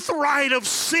birthright of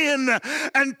sin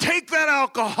and take that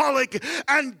alcoholic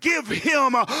and give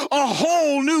him a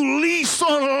whole new lease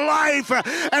on life.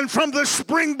 And from the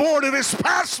springboard of his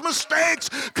past mistakes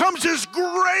comes his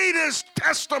greatest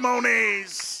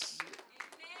testimonies. Amen.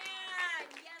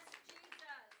 Yes,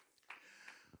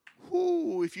 Jesus.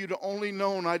 Ooh, if you'd only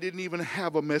known I didn't even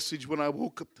have a message when I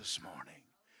woke up this morning.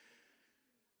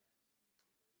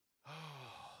 Oh.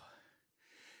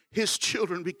 His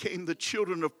children became the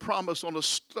children of promise on a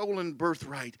stolen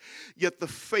birthright, yet the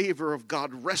favor of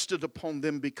God rested upon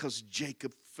them because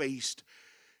Jacob faced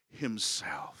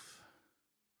himself.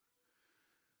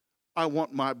 I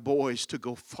want my boys to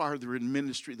go farther in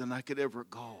ministry than I could ever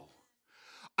go.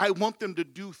 I want them to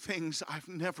do things I've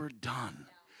never done.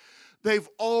 They've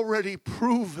already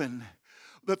proven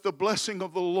that the blessing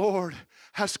of the Lord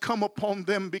has come upon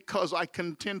them because I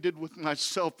contended with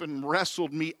myself and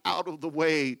wrestled me out of the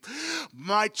way.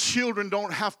 My children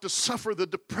don't have to suffer the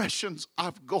depressions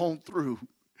I've gone through.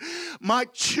 My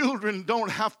children don't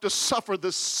have to suffer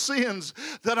the sins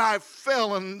that I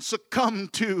fell and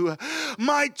succumbed to.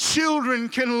 My children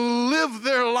can live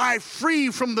their life free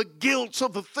from the guilt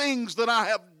of the things that I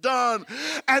have done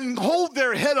and hold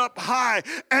their head up high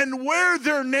and wear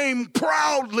their name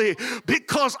proudly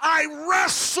because I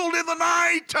wrestled in the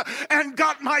night and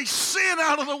got my sin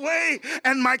out of the way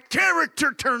and my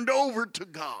character turned over to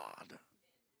God.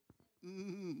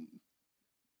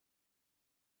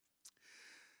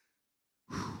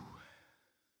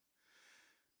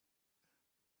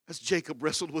 As Jacob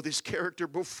wrestled with his character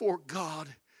before God,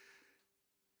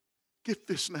 get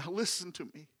this now, listen to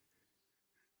me.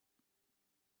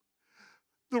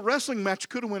 The wrestling match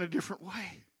could have went a different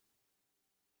way.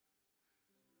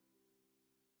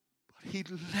 But he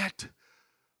let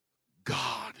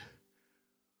God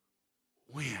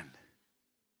win.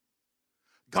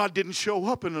 God didn't show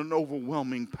up in an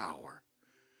overwhelming power.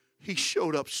 He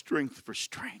showed up strength for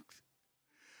strength.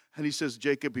 And he says,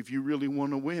 Jacob, if you really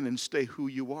want to win and stay who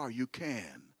you are, you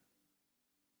can.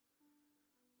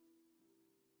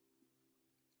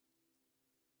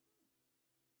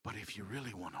 But if you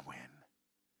really want to win,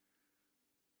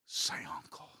 say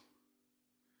uncle.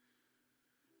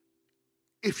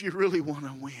 If you really want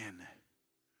to win,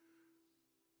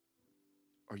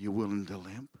 are you willing to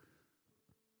limp?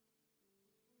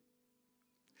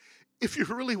 If you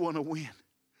really want to win,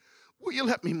 will you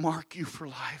let me mark you for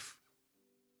life?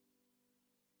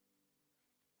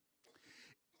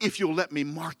 If you'll let me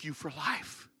mark you for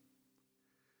life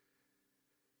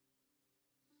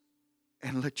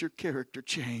and let your character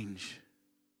change,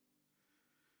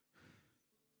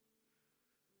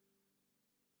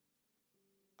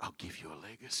 I'll give you a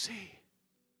legacy.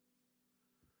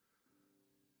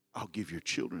 I'll give your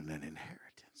children an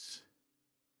inheritance.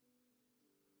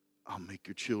 I'll make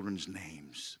your children's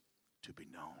names to be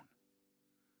known.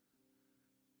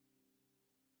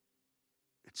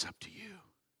 It's up to you.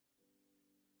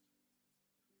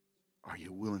 Are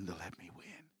you willing to let me win?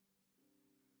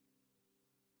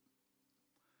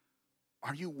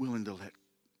 Are you willing to let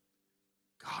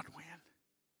God win?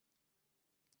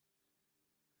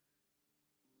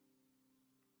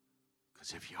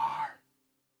 Because if you are,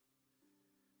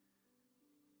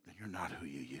 then you're not who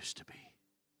you used to be.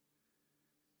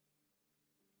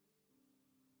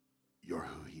 You're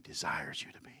who He desires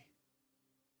you to be.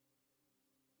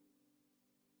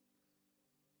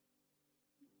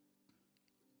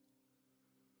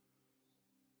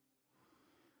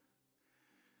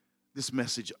 This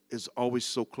message is always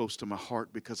so close to my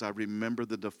heart because I remember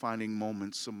the defining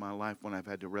moments of my life when I've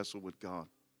had to wrestle with God.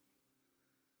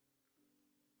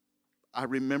 I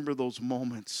remember those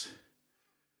moments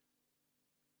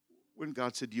when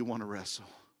God said, do you want to wrestle?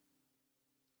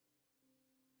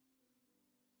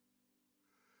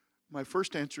 My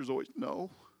first answer is always no.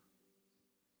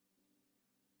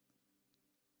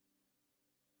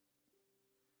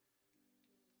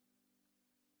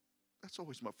 That's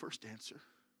always my first answer.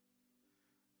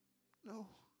 No.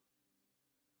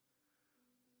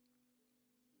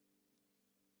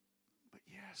 But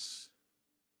yes.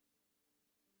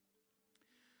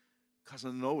 Because I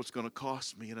know it's going to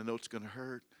cost me and I know it's going to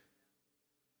hurt.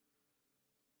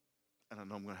 And I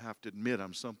know I'm going to have to admit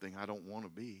I'm something I don't want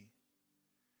to be.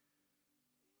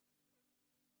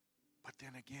 But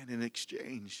then again, in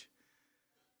exchange,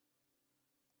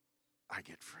 I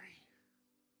get free.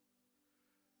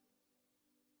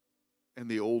 And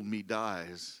the old me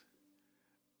dies.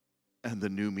 And the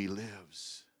new me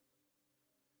lives.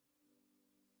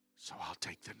 So I'll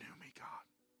take the new me, God.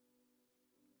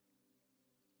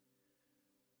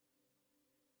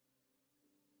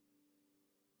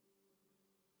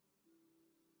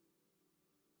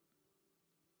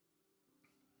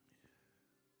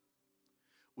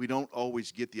 We don't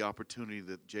always get the opportunity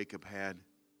that Jacob had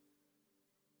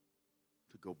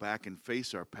to go back and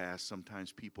face our past.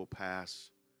 Sometimes people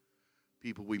pass,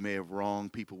 people we may have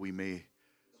wronged, people we may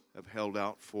have held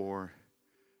out for,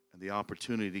 and the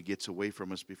opportunity gets away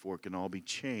from us before it can all be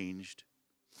changed.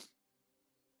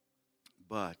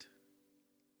 But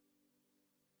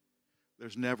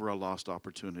there's never a lost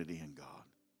opportunity in God.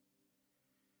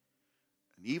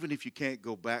 And even if you can't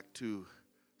go back to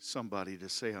somebody to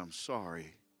say, I'm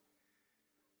sorry,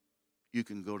 you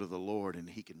can go to the Lord and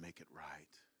He can make it right.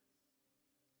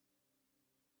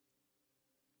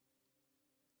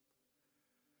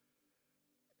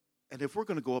 And if we're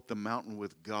going to go up the mountain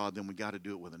with God, then we got to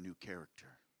do it with a new character.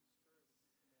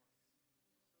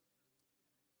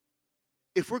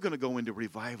 If we're going to go into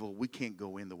revival, we can't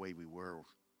go in the way we were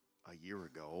a year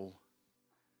ago.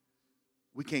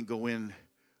 We can't go in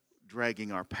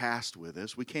dragging our past with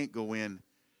us. We can't go in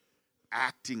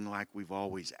acting like we've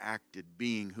always acted,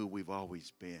 being who we've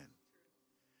always been.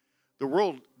 The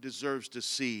world deserves to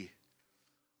see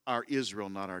our Israel,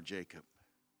 not our Jacob.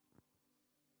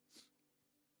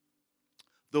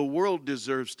 The world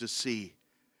deserves to see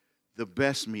the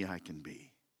best me I can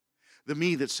be. The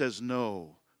me that says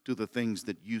no to the things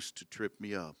that used to trip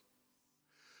me up.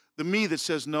 The me that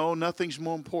says no, nothing's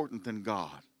more important than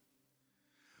God.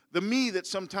 The me that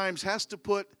sometimes has to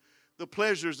put the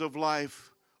pleasures of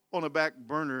life on a back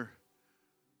burner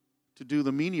to do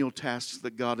the menial tasks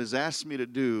that God has asked me to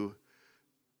do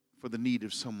for the need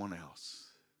of someone else.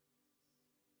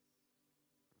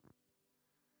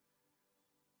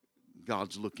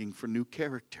 God's looking for new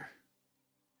character.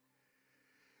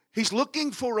 He's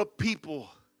looking for a people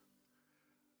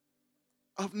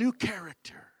of new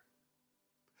character.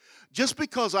 Just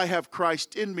because I have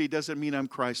Christ in me doesn't mean I'm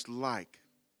Christ-like.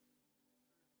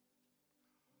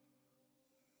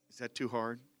 Is that too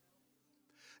hard?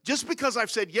 Just because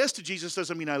I've said yes to Jesus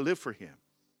doesn't mean I live for Him.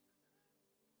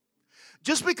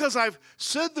 Just because I've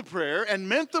said the prayer and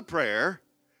meant the prayer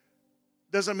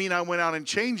doesn't mean I went out and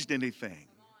changed anything.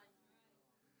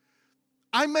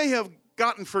 I may have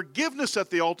gotten forgiveness at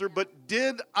the altar, but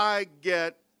did I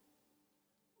get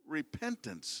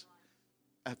repentance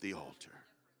at the altar?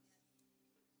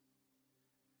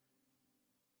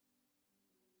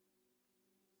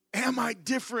 Am I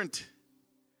different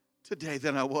today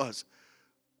than I was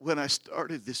when I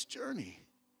started this journey?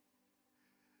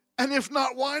 And if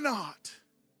not, why not?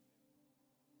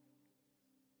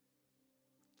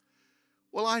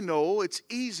 Well, I know it's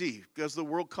easy because the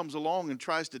world comes along and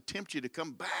tries to tempt you to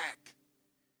come back.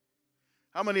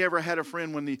 How many ever had a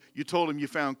friend when you told them you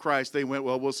found Christ, they went,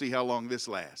 well, we'll see how long this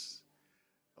lasts.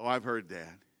 Oh, I've heard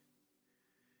that.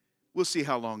 We'll see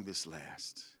how long this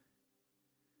lasts.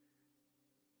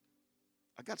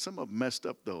 I got some of them messed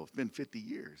up, though. It's been 50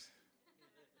 years.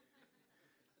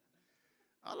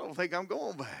 I don't think I'm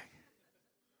going back.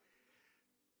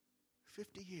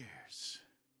 50 years.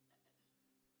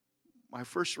 My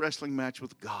first wrestling match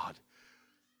with God,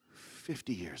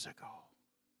 50 years ago.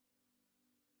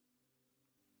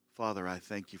 Father, I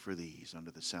thank you for these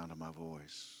under the sound of my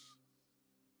voice.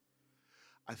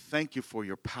 I thank you for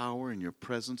your power and your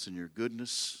presence and your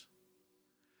goodness.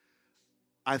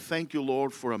 I thank you,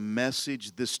 Lord, for a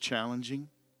message this challenging.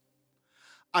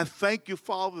 I thank you,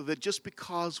 Father, that just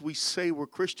because we say we're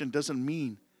Christian doesn't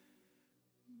mean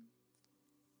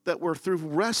that we're through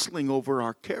wrestling over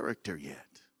our character yet.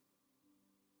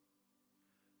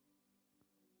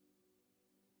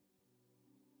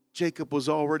 Jacob was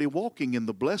already walking in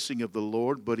the blessing of the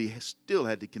Lord, but he still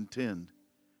had to contend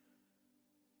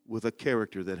with a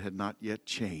character that had not yet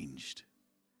changed.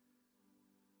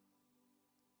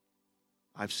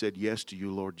 I've said yes to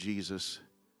you, Lord Jesus.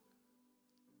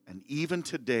 And even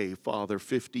today, Father,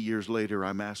 50 years later,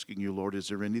 I'm asking you, Lord, is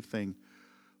there anything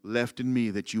left in me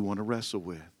that you want to wrestle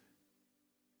with?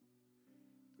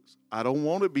 I don't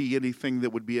want to be anything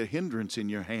that would be a hindrance in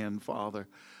your hand, Father.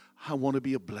 I want to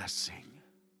be a blessing.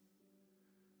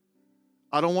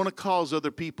 I don't want to cause other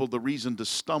people the reason to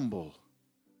stumble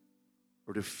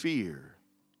or to fear.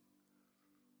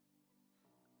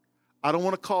 I don't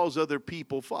want to cause other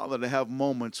people, Father, to have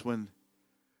moments when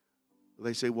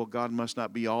they say, well, God must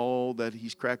not be all that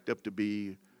he's cracked up to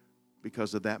be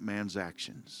because of that man's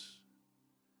actions.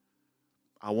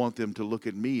 I want them to look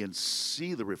at me and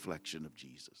see the reflection of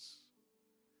Jesus.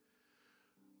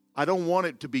 I don't want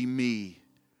it to be me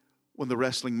when the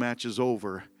wrestling match is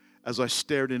over. As I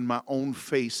stared in my own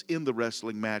face in the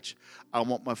wrestling match, I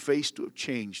want my face to have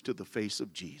changed to the face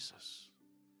of Jesus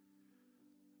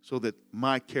so that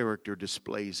my character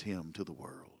displays him to the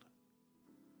world.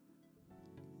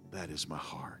 That is my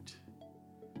heart.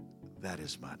 That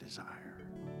is my desire.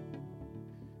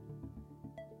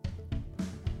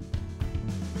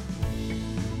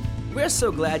 We're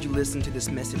so glad you listened to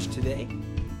this message today.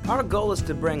 Our goal is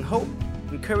to bring hope,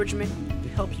 encouragement,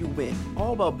 and help you win,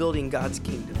 all while building God's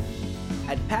kingdom.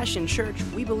 At Passion Church,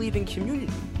 we believe in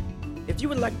community. If you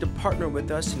would like to partner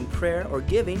with us in prayer or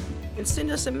giving, then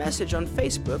send us a message on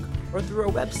Facebook or through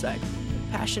our website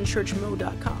at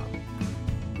passionchurchmo.com.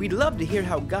 We'd love to hear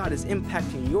how God is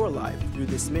impacting your life through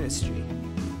this ministry.